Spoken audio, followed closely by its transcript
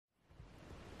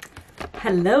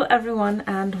Hello everyone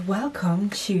and welcome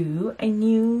to a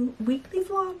new weekly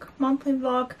vlog, monthly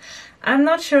vlog. I'm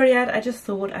not sure yet, I just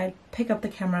thought I'd pick up the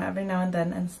camera every now and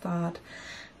then and start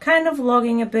kind of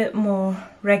vlogging a bit more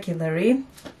regularly.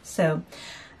 So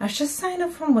I've just signed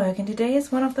up from work and today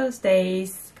is one of those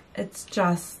days. It's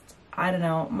just, I don't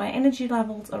know, my energy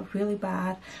levels are really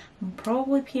bad. I'm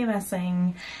probably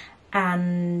PMSing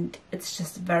and it's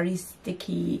just very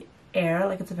sticky air,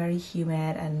 like it's very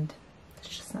humid and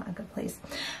it's just not a good place.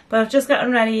 But I've just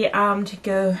gotten ready to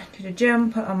go to the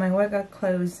gym, put on my workout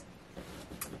clothes,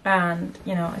 and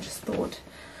you know, I just thought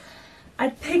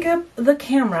I'd pick up the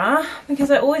camera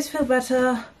because I always feel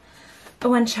better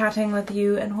when chatting with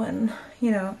you and when,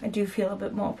 you know, I do feel a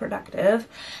bit more productive.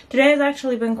 Today has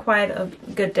actually been quite a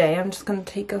good day. I'm just going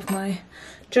to take off my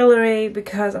jewelry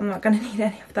because I'm not going to need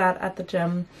any of that at the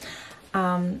gym,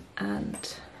 and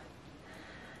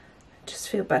just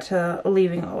feel better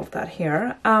leaving all of that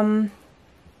here.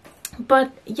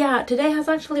 But yeah, today has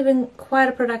actually been quite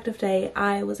a productive day.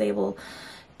 I was able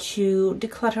to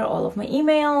declutter all of my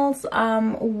emails.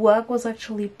 Work was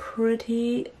actually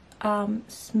pretty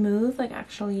smooth, like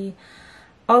actually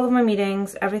all of my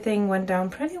meetings, everything went down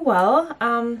pretty well,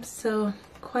 so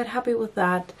quite happy with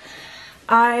that.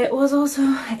 I was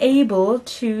also able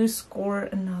to score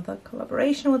another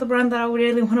collaboration with a brand that I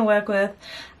really want to work with,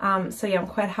 so yeah, I'm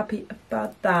quite happy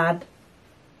about that.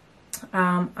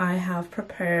 I have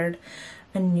prepared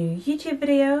a new YouTube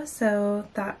video, so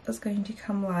that is going to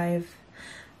come live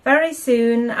very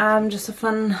soon. Just a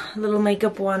fun little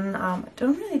makeup one. I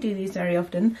don't really do these very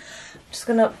often. I'm just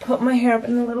gonna put my hair up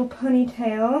in a little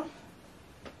ponytail,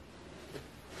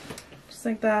 just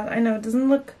like that. I know it doesn't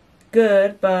look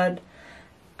good, but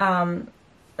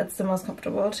it's the most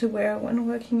comfortable to wear when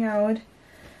working out.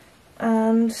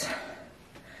 And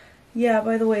yeah,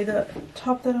 by the way, the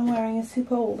top that I'm wearing is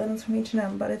super old and it's from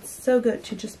H&M, but it's so good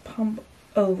to just pump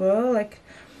over, like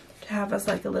to have as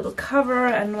like a little cover,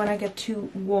 and when I get too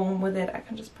warm with it I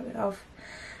can just put it off.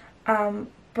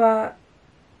 But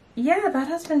yeah, that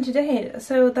has been today,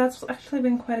 so that's actually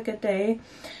been quite a good day.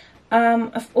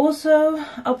 I've also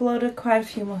uploaded quite a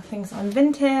few more things on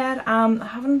Vinted. I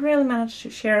haven't really managed to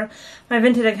share my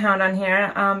Vinted account on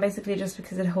here, basically just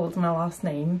because it holds my last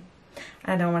name.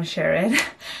 I don't want to share it.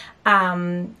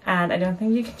 And I don't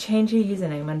think you can change your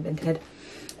username on Vinted.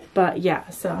 But yeah,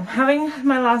 so I'm having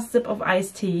my last sip of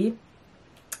iced tea,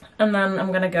 and then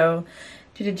I'm gonna go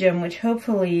to the gym, which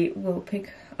hopefully will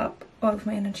pick up all of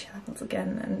my energy levels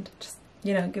again and just,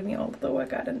 you know, give me all of the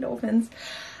workout endorphins.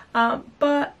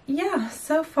 But yeah,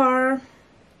 so far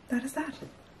that is that.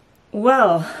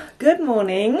 Well, good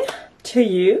morning to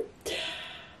you.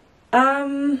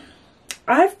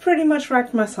 I've pretty much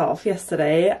wrecked myself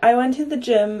yesterday. I went to the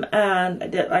gym and I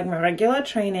did like my regular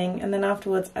training, and then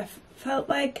afterwards I felt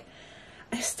like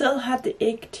I still had the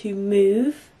itch to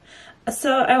move.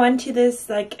 So I went to this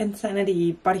like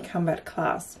insanity body combat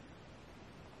class.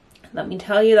 Let me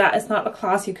tell you that it's not a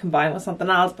class you combine with something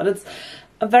else, but it's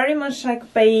very much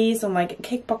like based on like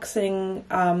kickboxing,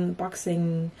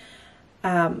 boxing,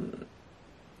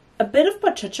 a bit of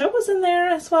bachata was in there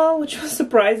as well, which was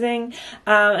surprising,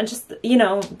 and just, you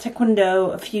know,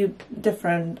 taekwondo, a few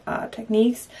different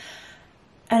techniques,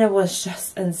 and it was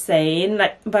just insane.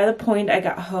 Like by the point I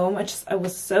got home, I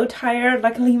was so tired.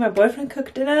 Luckily my boyfriend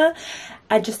cooked dinner.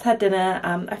 I just had dinner.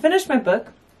 I finished my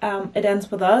book, It Ends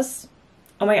With Us.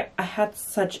 Oh my god, I had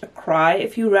such a cry.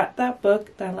 If you read that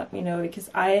book, then let me know,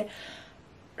 because I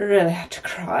really had to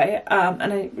cry,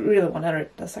 and I really want to read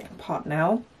the second part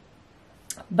now.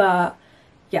 But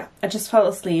yeah, I just fell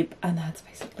asleep and that's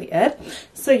basically it.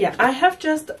 So yeah, I have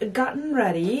just gotten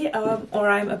ready, or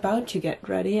I'm about to get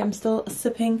ready. I'm still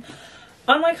sipping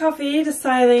on my coffee,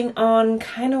 deciding on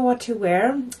kind of what to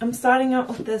wear. I'm starting out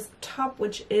with this top,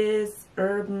 which is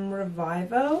Urban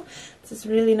Revivo. It's this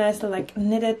really nice like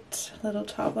knitted little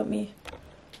top. Let me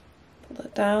pull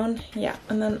it down. Yeah,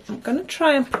 and then I'm gonna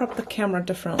try and prop the camera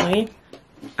differently.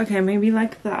 Okay, maybe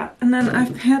like that. And then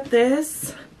I've paired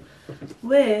this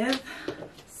with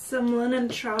some linen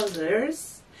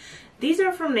trousers. These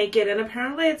are from Naked, and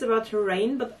apparently it's about to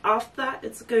rain, but after that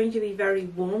it's going to be very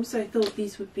warm, so I thought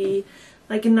these would be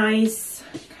like a nice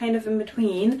kind of in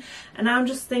between. And now I'm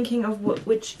just thinking of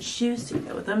which shoes to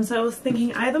go with them. So I was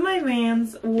thinking either my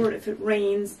Vans, or if it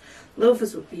rains,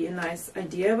 loafers would be a nice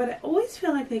idea, but I always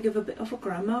feel like they give a bit of a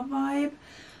grandma vibe,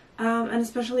 and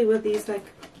especially with these like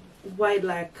wide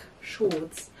leg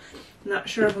shorts. Not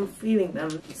sure if I'm feeling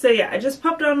them. So yeah, I just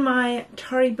popped on my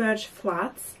Tory Burch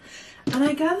flats, and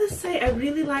I gotta say I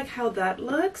really like how that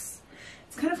looks.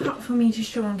 It's kind of hard for me to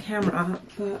show on camera,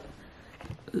 but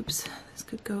Oops, this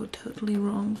could go totally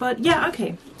wrong. But yeah,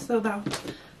 okay, so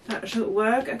that should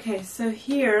work. Okay, so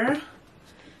here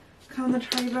come the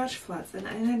try brush flats, and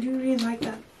I do really like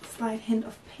that slight hint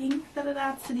of pink that it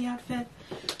adds to the outfit.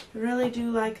 I really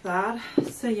do like that.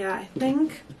 So yeah, I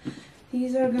think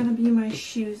these are gonna be my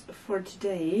shoes for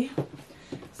today.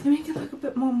 So make it look a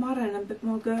bit more modern, a bit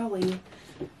more girly,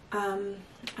 and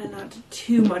not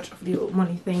too much of the old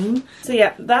money theme. So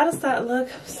yeah, that is that look.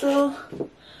 Still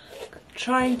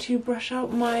trying to brush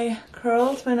out my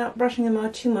curls by not brushing them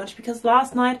out too much, because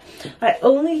last night I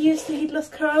only used the heatless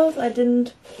curls. I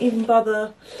didn't even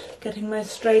bother getting my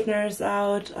straighteners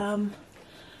out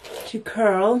to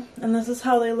curl, and this is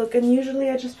how they look. And usually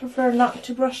I just prefer not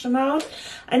to brush them out.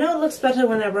 I know it looks better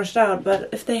when they're brushed out, but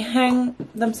if they hang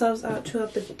themselves out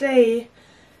throughout the day,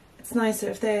 it's nicer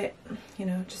if they, you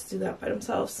know, just do that by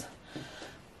themselves.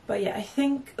 But yeah, I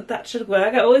think that should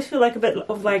work. I always feel like a bit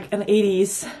of like an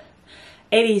 80s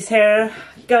hair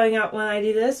going out when I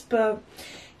do this, but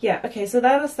yeah, okay, so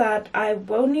that is that. I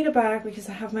won't need a bag because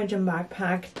I have my gym bag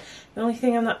packed. The only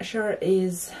thing I'm not sure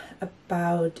is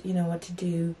about, you know, what to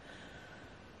do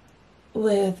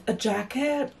with a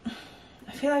jacket.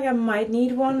 I feel like I might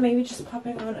need one. Maybe just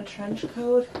popping on a trench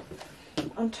coat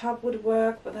on top would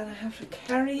work, but then I have to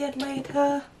carry it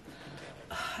later.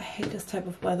 I hate this type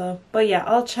of weather. But yeah,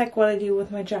 I'll check what I do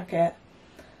with my jacket.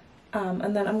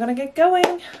 And then I'm gonna get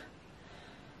going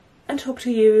and talk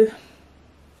to you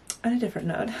on a different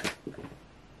note.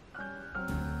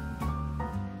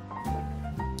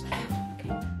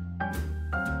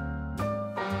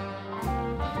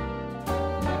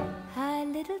 A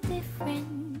little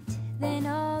different than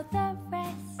all the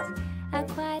rest. I'm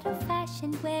quite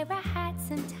old-fashioned, where I had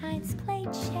sometimes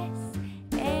played chess.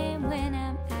 And when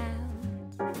I'm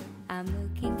out, I'm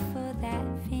looking for that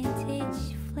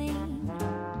vintage fling.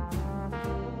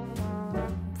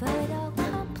 But all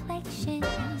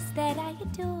complexions that I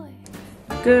adore.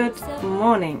 Good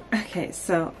morning. Okay,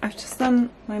 so I've just done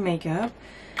my makeup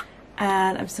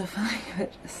and I'm still feeling a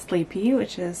bit sleepy,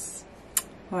 which is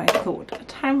why I thought a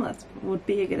time lapse would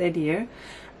be a good idea.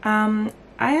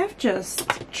 I have just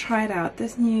tried out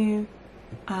this new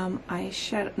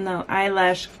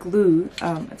eyelash glue,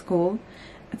 it's called.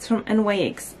 It's from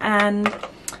NYX, and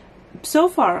so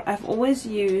far I've always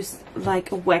used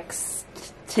like a wax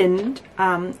tint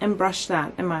and brushed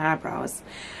that in my eyebrows.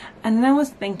 And then I was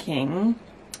thinking,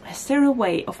 is there a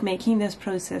way of making this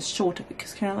process shorter?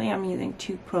 Because currently I'm using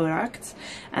 2 products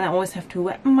and I always have to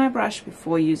wet my brush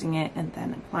before using it and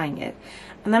then applying it.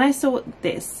 And then I saw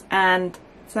this, and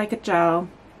it's like a gel.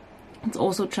 It's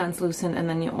also translucent, and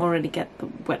then you already get the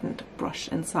wetted brush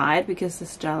inside because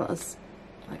this gel is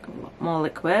like a lot more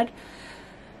liquid.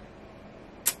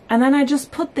 And then I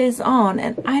just put this on,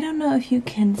 and I don't know if you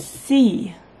can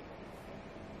see,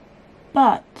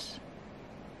 but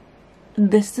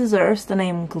this deserves the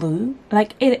name glue.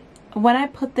 Like it, when I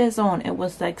put this on, it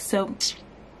was like so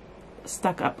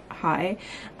stuck up high,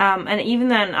 and even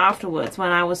then afterwards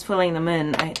when I was filling them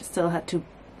in, I still had to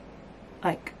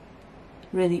like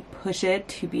really push it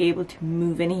to be able to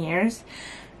move any hairs.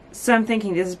 So I'm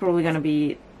thinking this is probably going to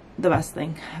be the best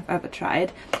thing I've ever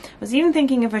tried. I was even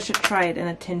thinking if I should try it in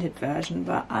a tinted version,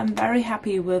 but I'm very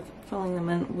happy with filling them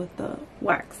in with the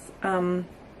wax.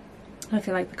 I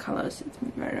feel like the color suits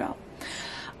me very well.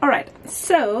 Alright,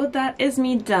 so that is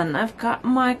me done. I've got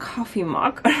my coffee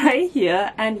mug right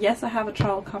here, and yes, I have a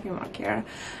travel coffee mug here.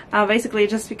 Basically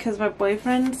just because my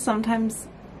boyfriend sometimes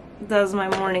does my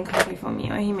morning coffee for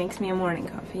me, or he makes me a morning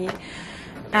coffee.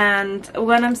 And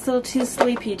when I'm still too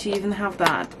sleepy to even have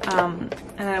that, and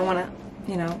I want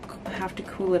to, you know, have to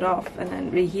cool it off and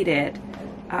then reheat it,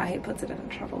 he puts it in a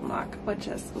travel mug, which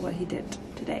is what he did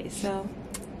today. So,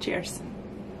 cheers.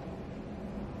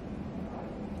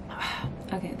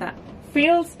 Okay, that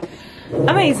feels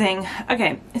amazing.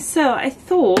 Okay, so I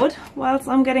thought whilst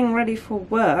I'm getting ready for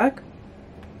work,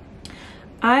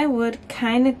 I would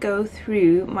kind of go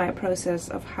through my process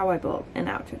of how I build an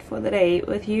outfit for the day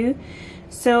with you.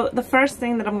 So the first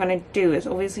thing that I'm going to do is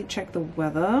obviously check the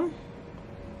weather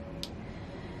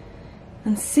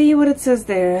and see what it says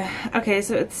there. Okay,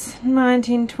 so it's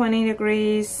 19-20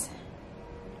 degrees,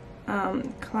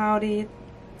 cloudy,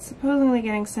 supposedly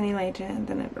getting sunny later, and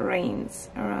then it rains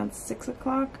around 6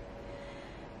 o'clock.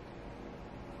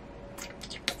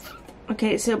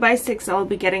 Okay, so by 6 I'll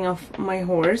be getting off my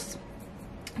horse,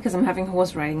 because I'm having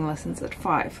horse riding lessons at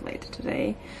 5 later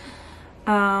today.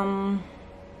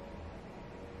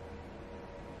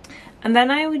 And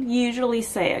then I would usually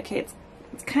say, okay, it's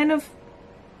kind of,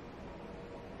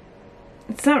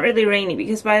 it's not really rainy,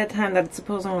 because by the time that it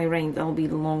supposedly rains, I'll be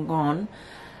long gone.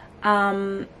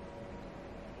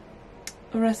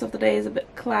 the rest of the day is a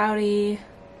bit cloudy,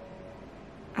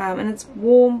 and it's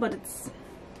warm, but it's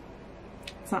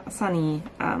not sunny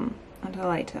until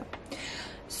later.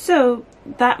 So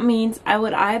that means I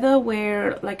would either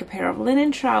wear like a pair of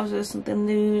linen trousers, something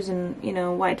loose and, you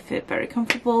know, white fit, very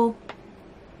comfortable,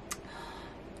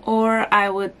 or I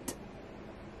would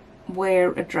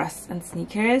wear a dress and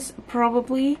sneakers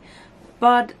probably.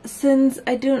 But since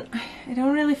I don't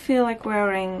really feel like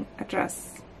wearing a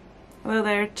dress, well,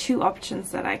 there are two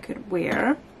options that I could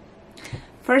wear.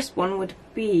 First one would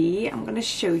be, I'm gonna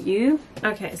show you.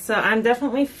 Okay, so I'm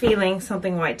definitely feeling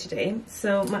something white today.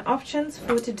 So my options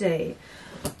for today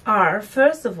are,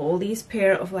 first of all, these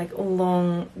pair of like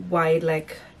long wide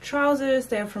leg trousers.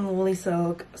 They're from Woolly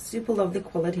Silk, super lovely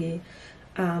quality,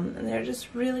 and they're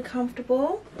just really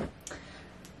comfortable.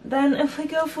 Then if we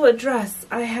go for a dress,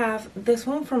 I have this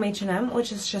one from H&M,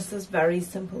 which is just this very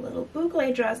simple little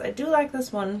boucle dress. I do like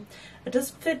this one. It does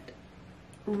fit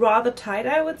rather tight,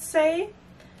 I would say.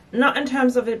 Not in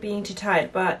terms of it being too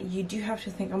tight, but you do have to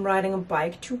think I'm riding a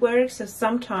bike to work, so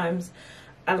sometimes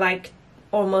I like,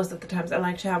 or most of the times I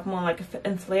like to have more like a fit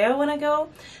and flare when I go,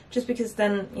 just because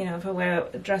then, you know, if I wear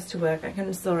a dress to work, I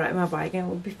can still ride my bike and it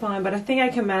will be fine. But I think I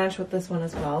can manage with this one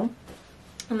as well.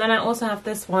 And then I also have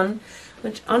this one,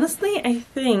 which honestly I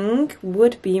think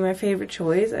would be my favorite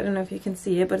choice. I don't know if you can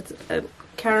see it, but it's a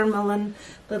Karen Millen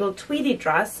little tweedy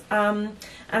dress. It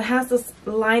has this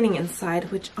lining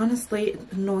inside, which honestly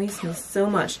annoys me so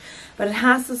much. But it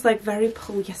has this like very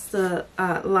polyester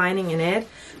lining in it,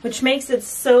 which makes it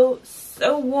so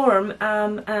warm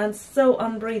and so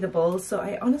unbreathable. So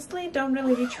I honestly don't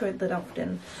really reach it that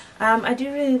often. I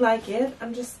do really like it.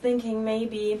 I'm just thinking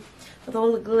maybe with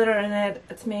all the glitter in it,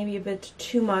 it's maybe a bit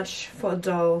too much for a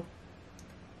dull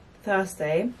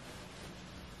Thursday.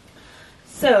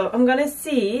 So I'm gonna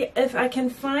see if I can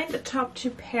find a top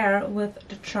to pair with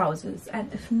the trousers,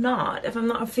 and if not, if I'm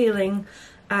not feeling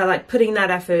like putting that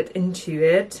effort into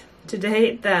it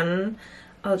today, then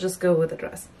I'll just go with the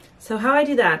dress. So how I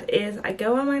do that is I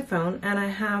go on my phone and I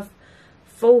have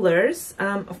folders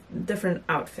of different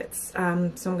outfits. So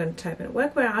I'm going to type in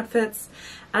workwear outfits,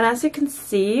 and as you can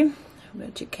see,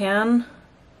 but you can,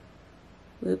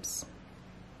 whoops,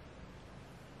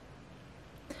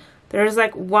 there's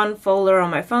like one folder on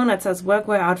my phone that says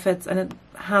workwear outfits, and it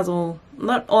has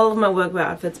not all of my workwear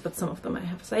outfits, but some of them I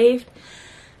have saved.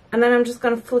 And then I'm just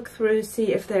gonna flick through,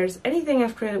 see if there's anything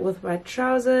I've created with white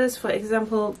trousers. For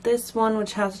example, this one,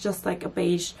 which has just like a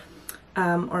beige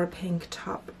or a pink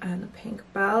top and a pink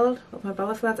belt with my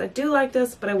ballet flats. I do like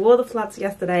this, but I wore the flats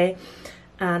yesterday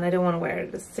and I don't want to wear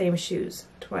the same shoes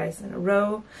twice in a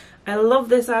row. I love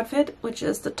this outfit, which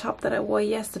is the top that I wore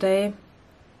yesterday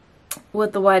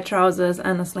with the white trousers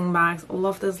and the sling bags. I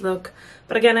love this look,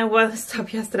 but again, I wore this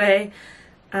top yesterday.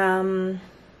 Oh,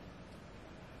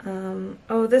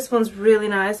 this one's really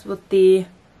nice with the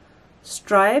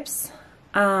stripes.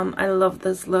 I love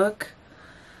this look.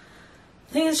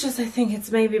 I think it's just, I think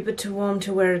it's maybe a bit too warm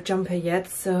to wear a jumper yet,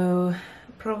 so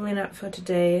probably not for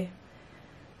today.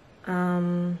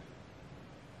 I've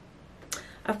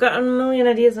got a million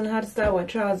ideas on how to style white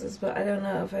trousers, but I don't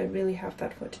know if I really have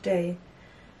that for today.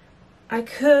 I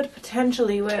could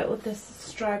potentially wear it with this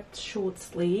striped short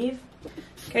sleeve.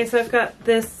 Okay, so I've got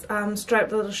this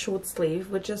striped little short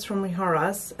sleeve, which is from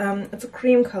rewardStyle. It's a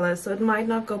cream color, so it might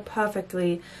not go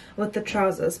perfectly with the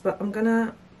trousers, but I'm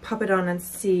gonna pop it on and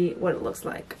see what it looks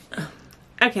like.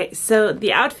 Okay, so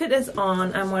the outfit is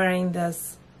on. I'm wearing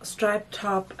this striped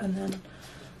top and then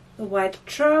the white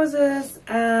trousers,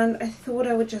 and I thought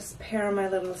I would just pair my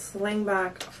little sling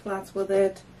back flats with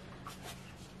it.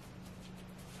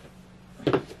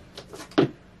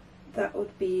 That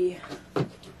would be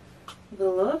the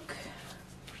look.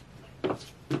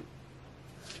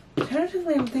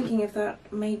 Alternatively, I'm thinking if that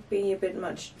might be a bit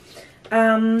much.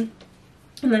 And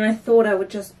then I thought I would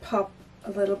just pop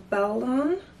a little belt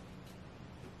on. I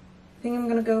think I'm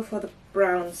gonna go for the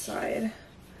brown side.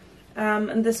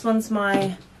 And this one's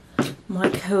my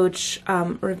Coach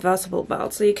reversible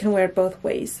belt, so you can wear it both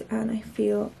ways. And I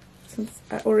feel, since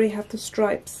I already have the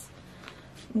stripes,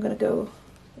 I'm gonna go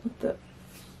with the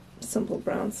simple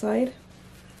brown side.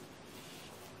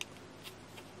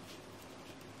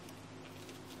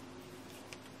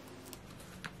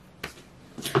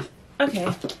 Okay,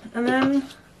 and then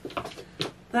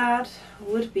that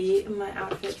would be my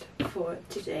outfit for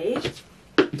today.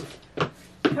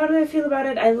 How do I feel about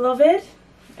it? I love it.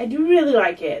 I do really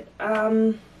like it.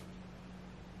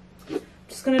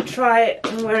 Just gonna try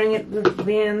wearing it with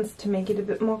Vans to make it a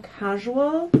bit more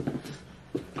casual.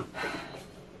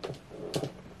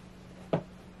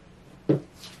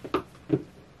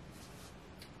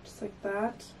 Just like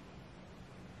that.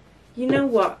 You know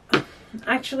what?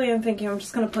 Actually, I'm thinking I'm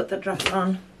just gonna put the dress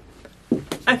on.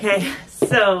 Okay,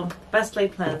 so best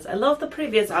laid plans. I love the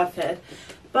previous outfit,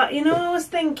 but you know, I was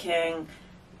thinking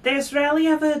there's rarely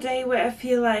ever a day where I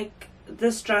feel like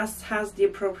this dress has the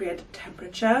appropriate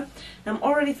temperature. I'm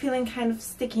already feeling kind of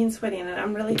sticky and sweaty in it.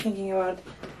 I'm really thinking about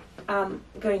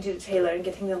going to the tailor and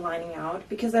getting the lining out,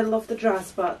 because I love the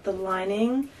dress, but the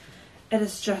lining, it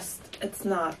is just, it's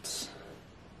not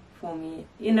for me.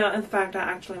 You know, in fact, I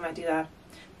actually might do that.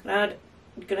 I'm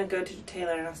gonna go to the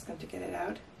tailor and ask him to get it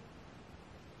out.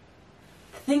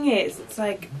 The thing is, it's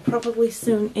like probably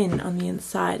sewn in on the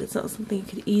inside. It's not something you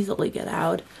could easily get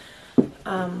out.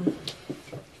 Or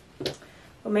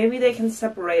maybe they can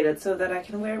separate it so that I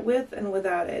can wear it with and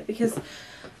without it, because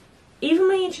even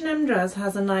my H&M dress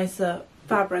has a nicer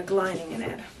fabric lining in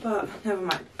it, but never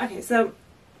mind. Okay, so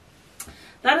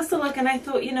that is the look, and I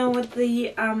thought, you know, with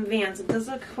the Vans, it does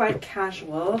look quite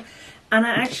casual, and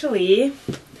I actually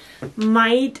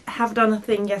might have done a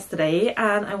thing yesterday,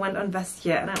 and I went on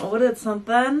Vestia and I ordered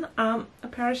something, a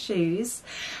pair of shoes,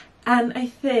 and I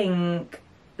think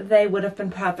they would have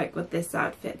been perfect with this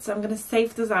outfit. So I'm going to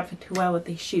save this outfit to wear with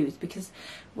these shoes, because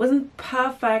it wasn't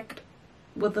perfect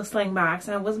with the sling bags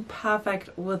and it wasn't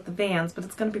perfect with the Vans, but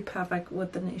it's going to be perfect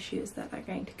with the new shoes that are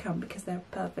going to come, because they're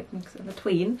a perfect mix in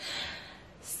between.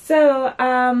 So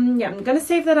yeah, I'm going to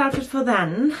save that outfit for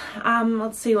then.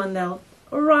 Let's see when they'll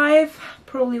arrive.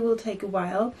 Probably will take a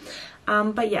while.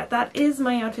 But yeah, that is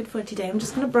my outfit for today. I'm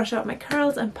just going to brush out my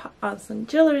curls and put on some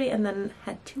jewelry and then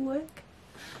head to work.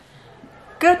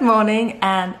 Good morning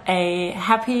and a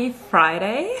happy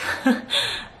Friday.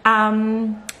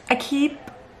 I keep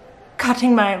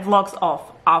cutting my vlogs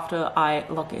off after I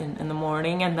log in the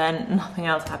morning, and then nothing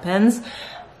else happens.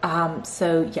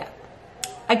 So yeah,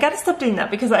 I gotta stop doing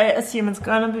that, because I assume it's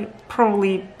gonna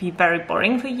probably be very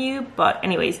boring for you. But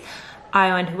anyways,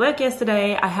 I went to work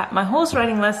yesterday. I had my horse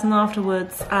riding lesson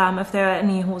afterwards. If there are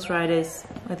any horse riders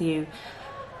with you,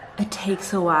 it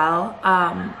takes a while.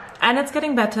 And it's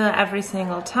getting better every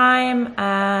single time,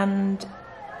 and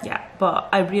yeah, but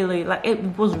I really, like,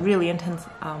 it was really intense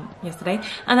yesterday.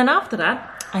 And then after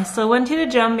that, I still went to the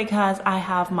gym because I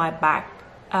have my back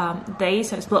day,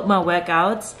 so I split my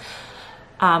workouts,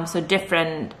 so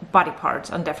different body parts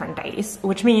on different days,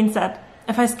 which means that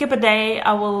if I skip a day,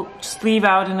 I will just leave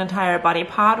out an entire body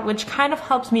part, which kind of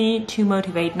helps me to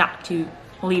motivate not to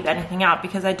leave anything out,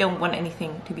 because I don't want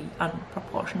anything to be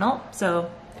unproportional. So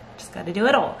just gotta do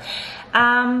it all.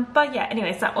 But yeah,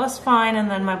 anyways, that was fine.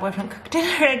 And then my boyfriend cooked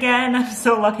dinner again. I'm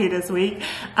so lucky this week.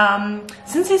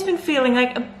 Since he's been feeling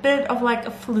like a bit of like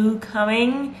a flu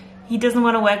coming, he doesn't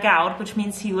want to work out, which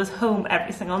means he was home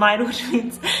every single night, which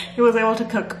means he was able to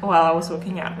cook while I was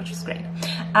working out, which was great.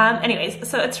 Anyways,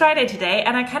 so it's Friday today,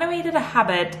 and I kind of made it a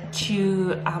habit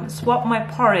to swap my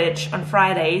porridge on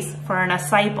Fridays for an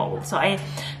acai bowl. So I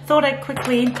thought I'd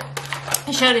quickly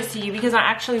show this to you, because I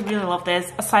actually really love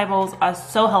this. Acai bowls are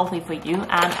so healthy for you, and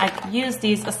I use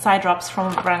these acai drops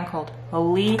from a brand called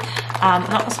Holy.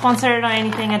 Not sponsored or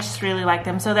anything, I just really like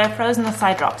them. So they're frozen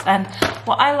acai drops, and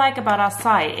what I like about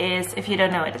acai is, if you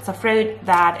don't know it, it's a fruit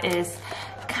that is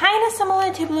kind of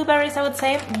similar to blueberries, I would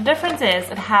say. The difference is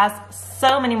it has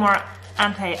so many more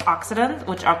antioxidants,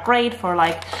 which are great for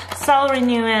like cell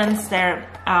renewance. They're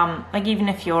like, even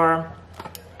if you're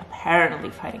apparently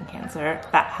fighting cancer,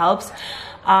 that helps,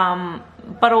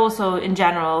 but also in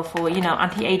general for, you know,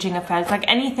 anti-aging effects, like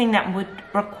anything that would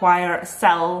require a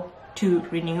cell to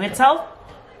renew itself.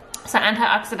 So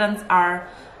antioxidants are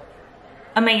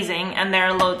amazing, and there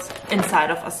are loads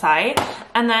inside of acai.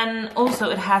 And then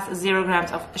also it has 0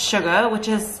 grams of sugar, which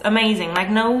is amazing. Like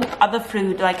no other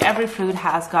fruit, like every fruit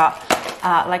has got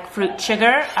like fruit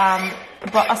sugar,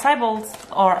 but acai bowls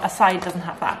or acai doesn't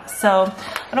have that. So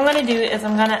what I'm going to do is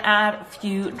I'm going to add a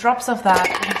few drops of that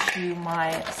into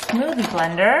my smoothie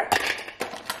blender.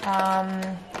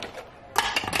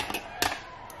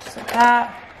 Just like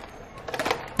that.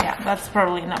 Yeah, that's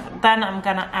probably enough. Then I'm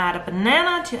going to add a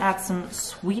banana to add some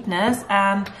sweetness.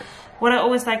 And what I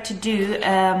always like to do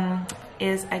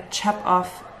is I chop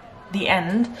off the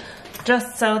end,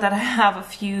 just so that I have a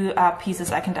few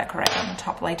pieces I can decorate on the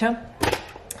top later.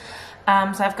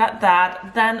 So I've got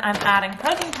that. Then I'm adding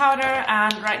protein powder,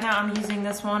 and right now I'm using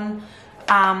this one.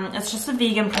 It's just a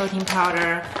vegan protein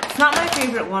powder. It's not my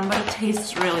favorite one, but it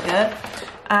tastes really good.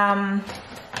 And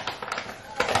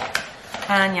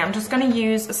yeah, I'm just gonna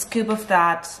use a scoop of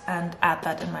that and add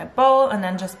that in my bowl, and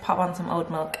then just pop on some oat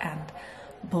milk and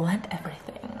blend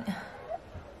everything.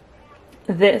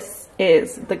 This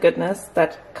is the goodness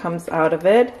that comes out of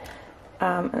it.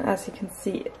 And as you can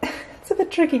see, it's a bit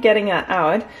tricky getting it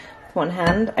out with one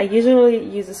hand. I usually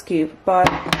use a scoop, but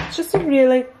it's just a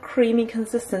really creamy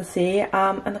consistency,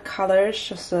 and the color is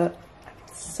just so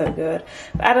good.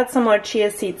 I've added some more chia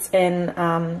seeds in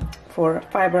for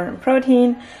fiber and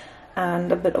protein, and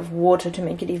a bit of water to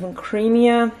make it even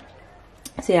creamier.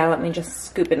 So yeah, let me just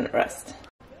scoop in the rest.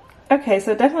 Okay,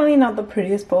 so definitely not the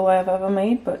prettiest bowl I've ever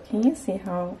made, but can you see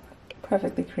how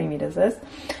perfectly creamy this is?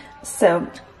 So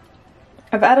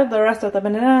I've added the rest of the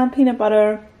banana, peanut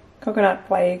butter, coconut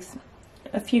flakes,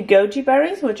 a few goji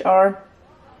berries, which are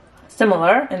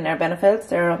similar in their benefits.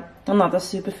 They're another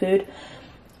superfood.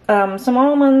 Some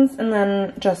almonds, and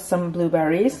then just some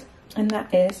blueberries. And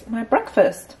that is my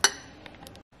breakfast.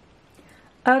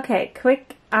 Okay,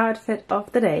 quick outfit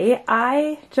of the day.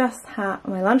 I just had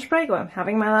my lunch break, or I'm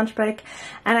having my lunch break,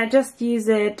 and I just use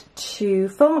it to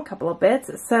film a couple of bits.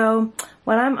 So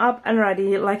when I'm up and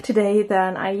ready, like today,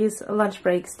 then I use lunch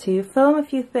breaks to film a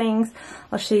few things.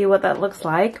 I'll show you what that looks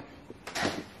like.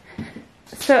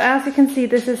 So as you can see,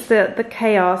 this is the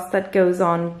chaos that goes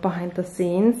on behind the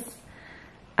scenes.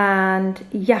 And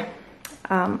yeah,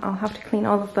 I'll have to clean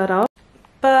all of that up.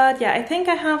 But yeah, I think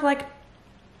I have like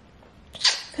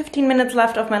 15 minutes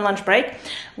left of my lunch break,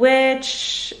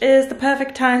 which is the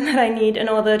perfect time that I need in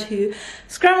order to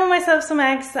scramble myself some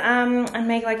eggs and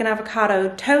make like an avocado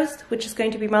toast, which is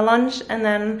going to be my lunch, and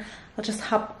then I'll just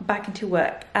hop back into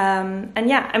work. And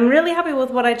yeah, I'm really happy with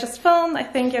what I just filmed. I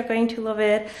think you're going to love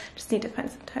it. Just need to find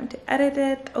some time to edit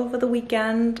it over the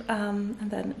weekend,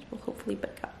 and then it will hopefully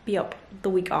be up the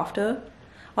week after.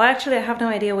 Well, actually, I have no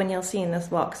idea when you'll see in this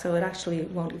vlog, so it actually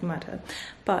won't even matter.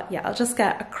 But yeah, I'll just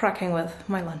get cracking with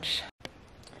my lunch.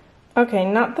 Okay,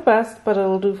 not the best, but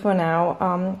it'll do for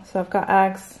now. So I've got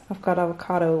eggs, I've got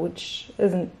avocado, which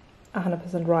isn't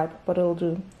 100% ripe, but it'll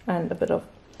do, and a bit of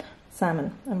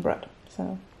salmon and bread.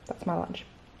 So that's my lunch.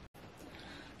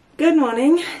 Good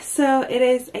morning. So it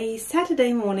is a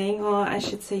Saturday morning, or I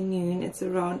should say noon. It's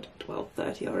around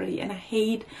 12:30 already, and I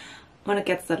hate when it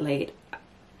gets that late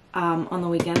on the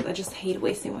weekends. I just hate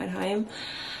wasting my time.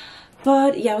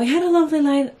 But yeah, we had a lovely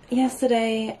night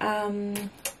yesterday.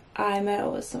 I met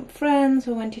up with some friends,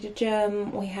 we went to the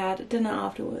gym, we had dinner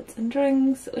afterwards and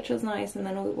drinks, which was nice, and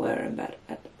then we were in bed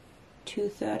at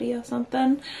 2:30 or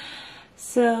something.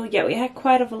 So yeah, we had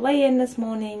quite a lay-in this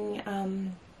morning,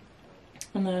 and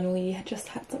then we just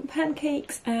had some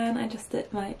pancakes, and I just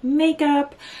did my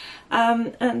makeup.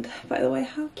 And by the way,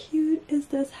 how cute is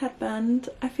this headband?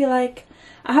 I feel like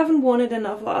I haven't worn it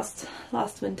enough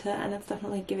last winter, and it's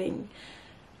definitely giving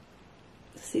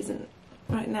the season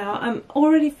right now. I'm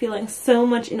already feeling so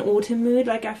much in autumn mood.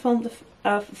 Like I filmed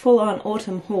a full-on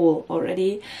autumn haul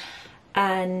already,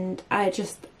 and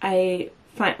I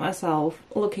find myself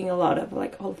looking a lot of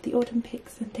like all of the autumn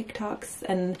pics and TikToks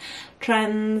and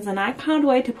trends, and I can't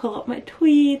wait to pull up my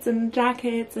tweeds and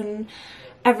jackets and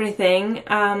everything.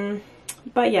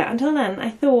 But yeah, until then I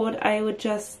thought I would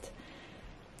just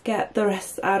get the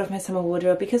rest out of my summer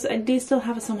wardrobe, because I do still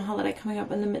have a summer holiday coming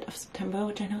up in the mid of September,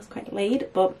 which I know is quite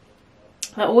late, but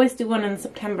I always do one in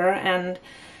September, and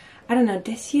I don't know,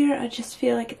 this year I just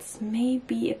feel like it's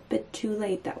maybe a bit too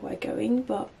late that we're going.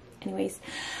 But anyways,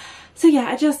 so yeah,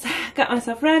 I just got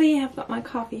myself ready. I've got my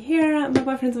coffee here. My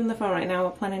boyfriend's on the phone right now.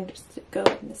 We're planning just to go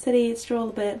in the city, stroll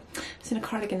a bit. I've seen a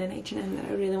cardigan in H&M that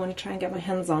I really want to try and get my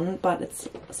hands on, but it's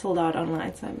sold out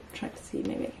online, so I'm trying to see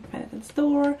maybe I can find it in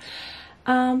store.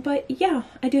 But yeah,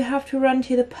 I do have to run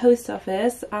to the post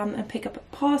office and pick up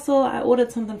a parcel. I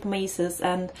ordered something from ASOS,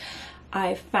 and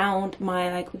I found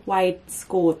my like white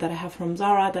skirt that I have from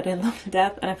Zara that I love to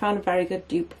death, and I found a very good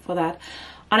dupe for that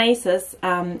on ASOS,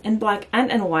 in black and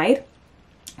in white.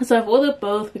 So I've ordered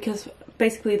both, because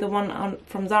basically the one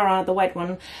from Zara, the white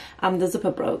one, the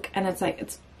zipper broke, and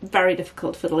it's very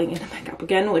difficult fiddling it back up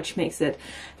again, which makes it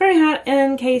very hard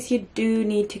in case you do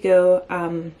need to go,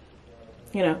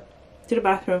 you know, to the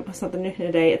bathroom or something during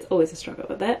the day. It's always a struggle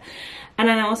with it. And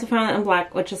then I also found it in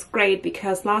black, which is great,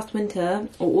 because last winter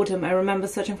or autumn I remember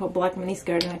searching for a black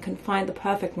miniskirt and I couldn't find the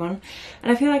perfect one.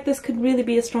 And I feel like this could really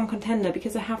be a strong contender,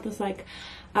 because I have this like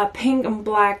pink and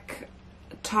black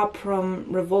top from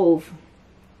Revolve,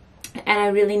 and I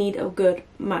really need a good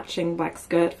matching black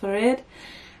skirt for it.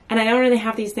 And I don't really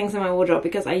have these things in my wardrobe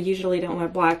because I usually don't wear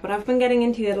black, but I've been getting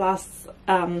into it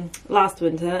last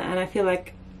winter, and I feel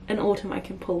like in autumn I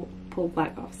can pull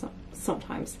black off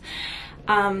sometimes.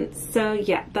 So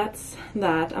yeah, that's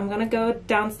that. I'm gonna go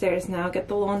downstairs now, get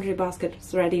the laundry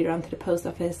baskets ready, run to the post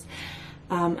office,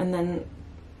 and then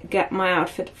get my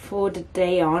outfit for the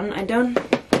day on.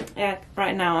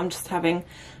 Right now I'm just having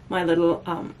my little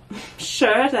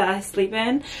shirt that I sleep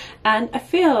in, and I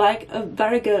feel like a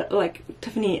very good like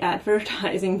Tiffany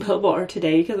advertising billboard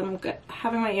today, because I'm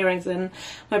having my earrings in,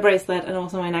 my bracelet, and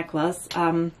also my necklace.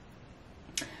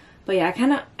 But yeah, I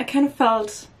kind of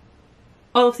felt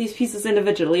all of these pieces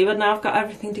individually, but now I've got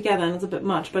everything together and it's a bit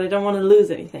much, but I don't want to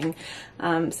lose anything.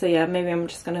 So yeah, maybe I'm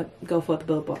just gonna go for the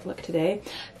billboard look today.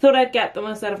 Thought I'd get the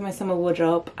most out of my summer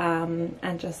wardrobe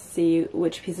and just see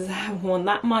which pieces I haven't worn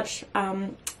that much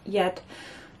yet,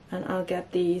 and I'll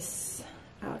get these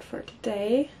out for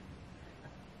today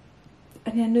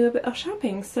and then do a bit of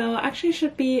shopping. So actually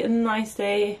should be a nice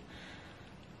day,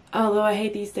 although I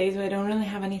hate these days where I don't really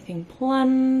have anything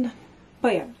planned.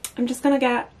 But yeah, I'm just gonna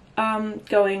get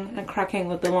going and cracking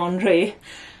with the laundry,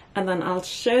 and then I'll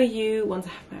show you once I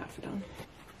have my outfit on.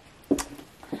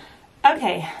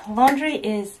 Okay, laundry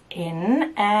is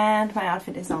in and my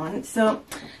outfit is on. So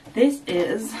this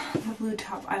is the blue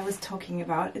top I was talking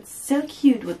about. It's so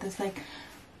cute with this like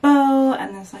bow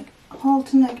and there's like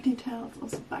halter neck details,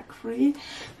 also back free.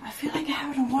 I feel like I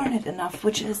haven't worn it enough,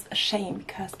 which is a shame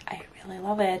because I really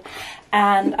love it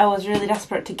and I was really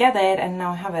desperate to get it, and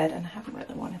now I have it and I haven't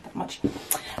really worn it that much.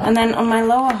 And then on my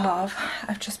lower half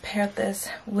I've just paired this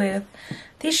with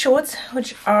these shorts,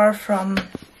 which are from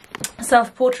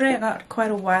Self-Portrait I got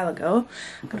quite a while ago.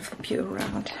 I'm gonna flip you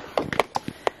around.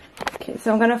 Okay,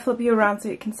 so I'm gonna flip you around so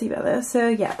you can see better. So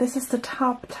yeah, this is the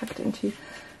top tucked into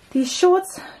these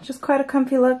shorts, just quite a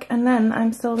comfy look, and then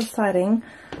I'm still deciding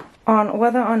on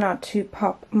whether or not to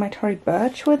pop my Tory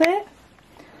Burch with it,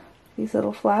 these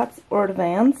little flats, or the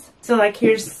Vans. So like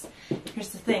here's the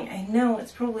thing, I know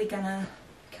it's probably gonna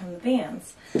become the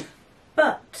Vans,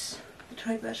 but the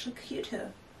Tory Burch look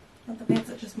cuter. And the Vans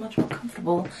are just much more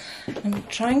comfortable. I'm just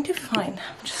trying to find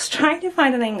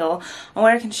an angle on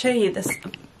where I can show you this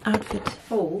outfit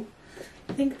whole.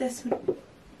 I think this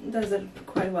does it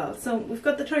quite well. So we've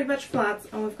got the Tory Burch flats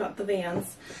and we've got the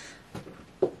Vans.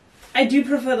 I do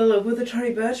prefer the look with the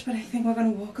Tory Burch, but I think we're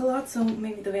going to walk a lot, so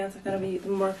maybe the Vans are going to be the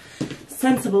more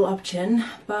sensible option.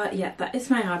 But yeah, that is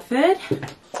my outfit.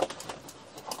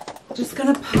 Just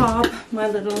going to pop my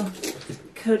little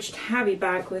Coach tabby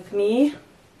bag with me.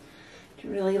 I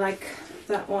really like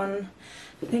that one.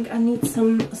 I think I need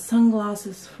some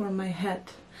sunglasses for my head.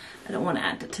 I don't want to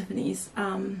add the Tiffany's.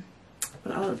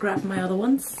 But I'll grab my other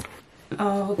ones.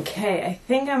 Okay, I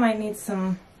think I might need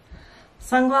some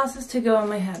sunglasses to go on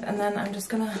my head, and then I'm just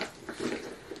gonna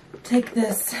take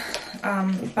this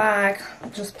bag,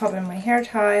 just pop in my hair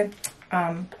tie,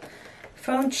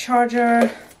 phone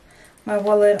charger, my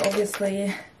wallet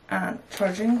obviously, and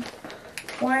charging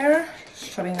wire,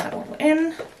 just shoving that all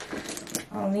in.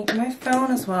 I'll need my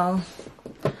phone as well,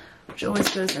 which always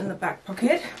goes in the back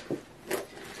pocket.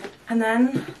 And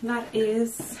then that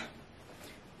is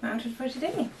mounted for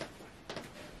today.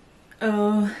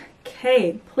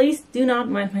 Okay, please do not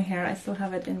mind my hair. I still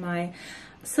have it in my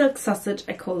silk sausage,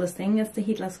 I call this thing. It's the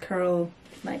heatless curl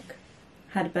like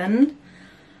headband.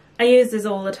 I use this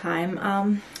all the time.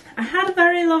 I had a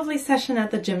very lovely session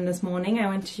at the gym this morning. I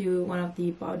went to one of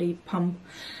the body pump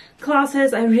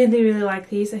classes. I really like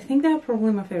these. I think they're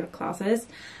probably my favorite classes.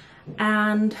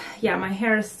 And yeah, my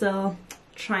hair is still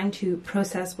trying to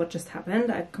process what just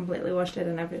happened. I completely washed it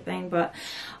and everything, but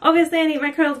obviously I need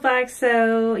my curls back,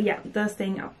 so yeah, they're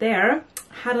staying up there.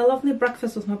 Had a lovely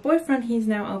breakfast with my boyfriend. He's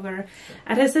now over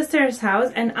at his sister's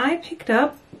house, and I picked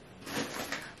up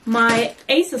my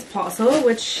ASOS parcel,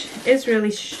 which is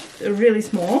really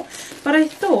small, but I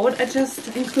thought I'd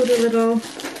just include a little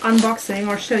unboxing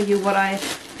or show you what I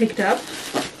picked up.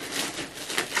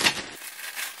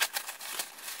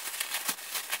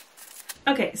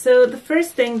 Okay, so the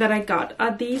first thing that I got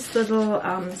are these little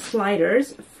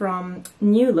sliders from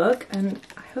New Look, and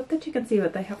I hope that you can see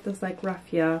what they have, this like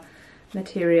raffia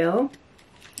material.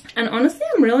 And honestly,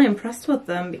 I'm really impressed with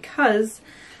them because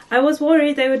I was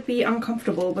worried they would be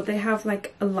uncomfortable, but they have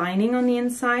like a lining on the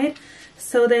inside,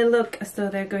 so they look as though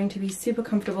they're going to be super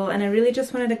comfortable. And I really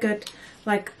just wanted a good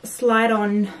like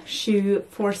slide-on shoe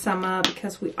for summer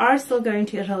because we are still going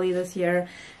to Italy this year,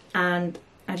 and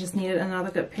I just needed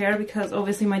another good pair because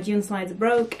obviously my Dune slides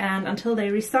broke, and until they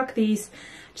restock these,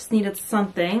 just needed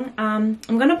something. I'm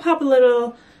gonna pop a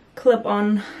little clip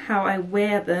on how I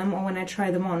wear them or when I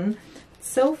try them on.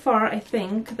 So far I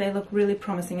think they look really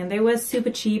promising, and they were super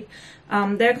cheap.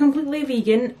 They're completely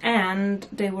vegan and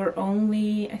they were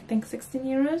only I think 16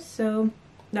 euros, so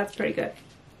that's pretty good.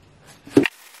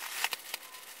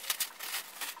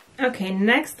 Okay,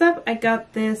 next up I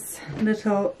got this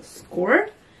little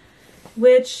skirt,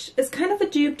 which is kind of a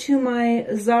dupe to my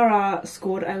Zara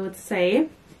skirt, I would say.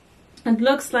 It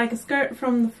looks like a skirt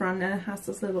from the front, and it has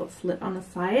this little slit on the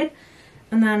side,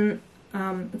 and then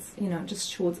it's, you know,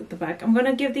 just shorts at the back. I'm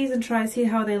gonna give these a try, see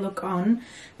how they look on.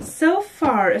 So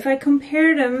far, if I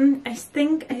compare them, I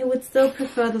think I would still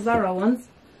prefer the Zara ones.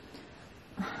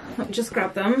 let me just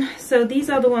grab them. So these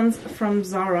are the ones from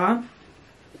Zara.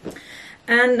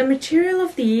 And the material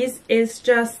of these is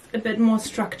just a bit more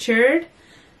structured.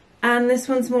 And this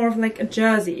one's more of like a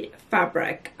jersey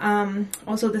fabric.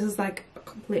 Also this is like a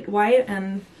complete white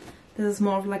and this is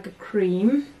more of like a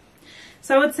cream.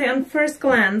 So I would say on first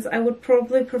glance I would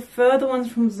probably prefer the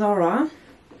ones from Zara.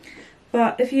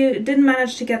 But if you didn't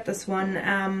manage to get this one,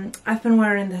 I've been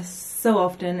wearing this so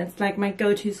often. It's like my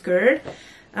go-to skirt.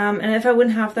 And if I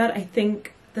wouldn't have that, I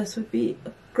think this would be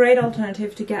a great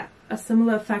alternative to get a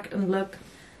similar effect and look.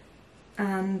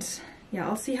 And yeah,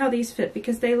 I'll see how these fit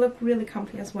because they look really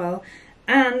comfy as well.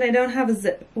 And they don't have a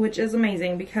zip, which is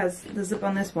amazing because the zip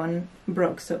on this one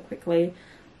broke so quickly.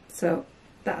 So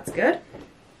that's good.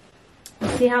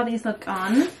 Let's see how these look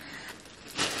on.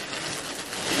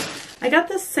 I got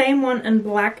the same one in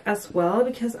black as well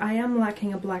because I am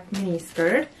lacking a black mini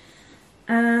skirt.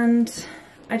 And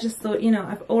I just thought, you know,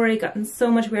 I've already gotten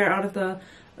so much wear out of the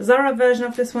Zara version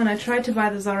of this one. I tried to buy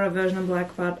the Zara version in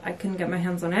black, but I couldn't get my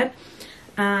hands on it.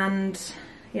 And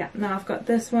yeah, now I've got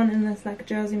this one in this like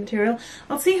jersey material.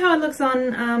 I'll see how it looks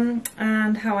on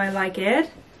and how I like it.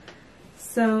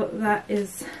 So that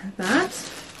is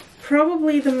that.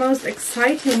 Probably the most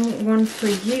exciting one for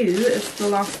you is the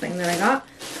last thing that I got.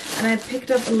 And I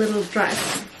picked up a little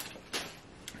dress.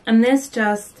 And this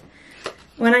just,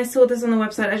 when I saw this on the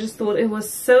website, I just thought it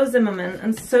was so Zimmerman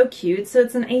and so cute. So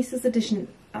it's an ASOS edition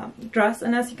dress.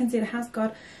 And as you can see, it has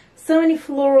got so many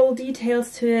floral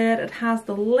details to it. It has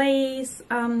the lace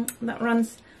that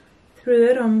runs through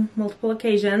it on multiple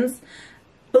occasions.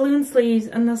 Balloon sleeves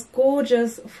and this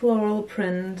gorgeous floral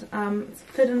print. It's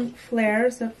fit in flare,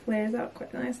 so it flares out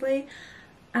quite nicely.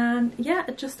 And yeah,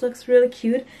 it just looks really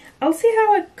cute. I'll see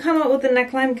how I come out with the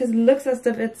neckline because it looks as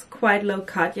if it's quite low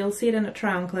cut. You'll see it in the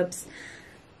try-on clips.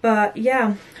 But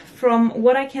yeah, from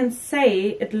what I can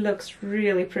say, it looks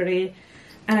really pretty.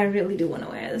 And I really do want to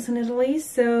wear this in Italy,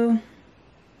 so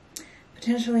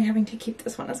potentially having to keep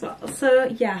this one as well. So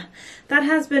yeah, that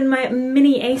has been my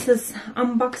mini ASOS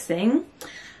unboxing.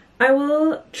 I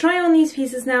will try on these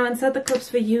pieces now and set the clips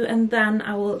for you, and then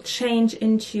I will change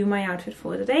into my outfit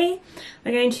for the day.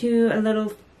 We're going to a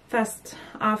little fest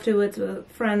afterwards with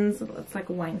friends. It's like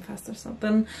a wine fest or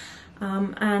something.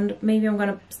 And maybe I'm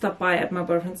gonna stop by at my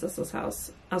boyfriend's sister's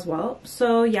house as well.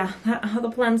 So yeah, that are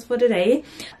the plans for today.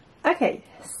 Okay,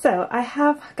 so I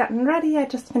have gotten ready. I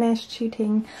just finished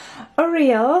shooting a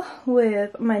reel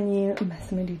with my new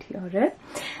Massimo Dutti order,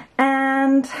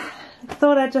 and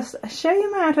thought I'd just show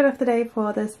you my outfit of the day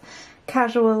for this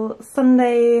casual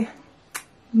Sunday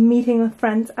meeting with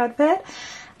friends outfit.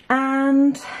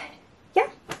 And yeah,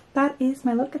 that is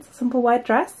my look. It's a simple white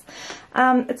dress.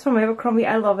 It's from Abercrombie.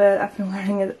 I love it. I've been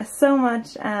wearing it so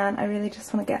much and I really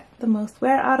just want to get the most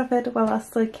wear out of it while I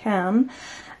still can.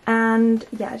 And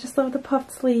yeah, I just love the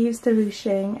puffed sleeves, the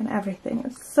ruching and everything.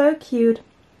 It's so cute.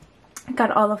 I got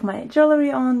all of my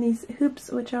jewellery on, these hoops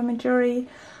which are my jewellery,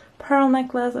 pearl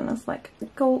necklace, and it's like a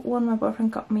gold one my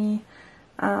boyfriend got me,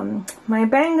 my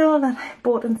bangle that I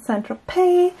bought in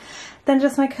Saint-Tropez, then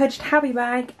just my Coach tabby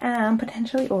bag, and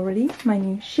potentially already my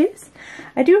new shoes.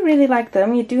 I do really like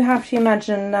them. You do have to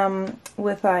imagine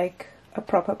with like a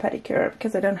proper pedicure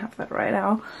because I don't have that right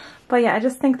now. But yeah, I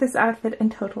just think this outfit in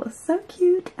total is so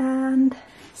cute. And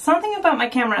something about my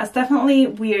camera is definitely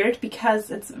weird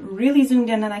because it's really zoomed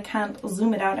in and I can't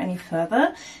zoom it out any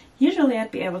further. Usually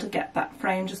I'd be able to get that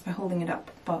frame just by holding it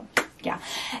up, but yeah.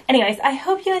 Anyways, I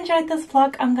hope you enjoyed this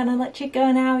vlog. I'm gonna let you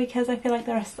go now because I feel like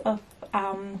the rest of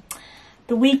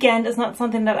the weekend is not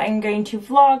something that I'm going to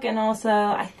vlog, and also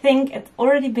I think it's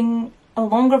already been a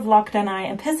longer vlog than I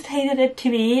anticipated it to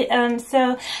be.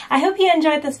 So I hope you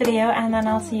enjoyed this video, and then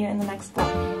I'll see you in the next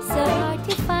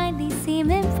vlog. Bye.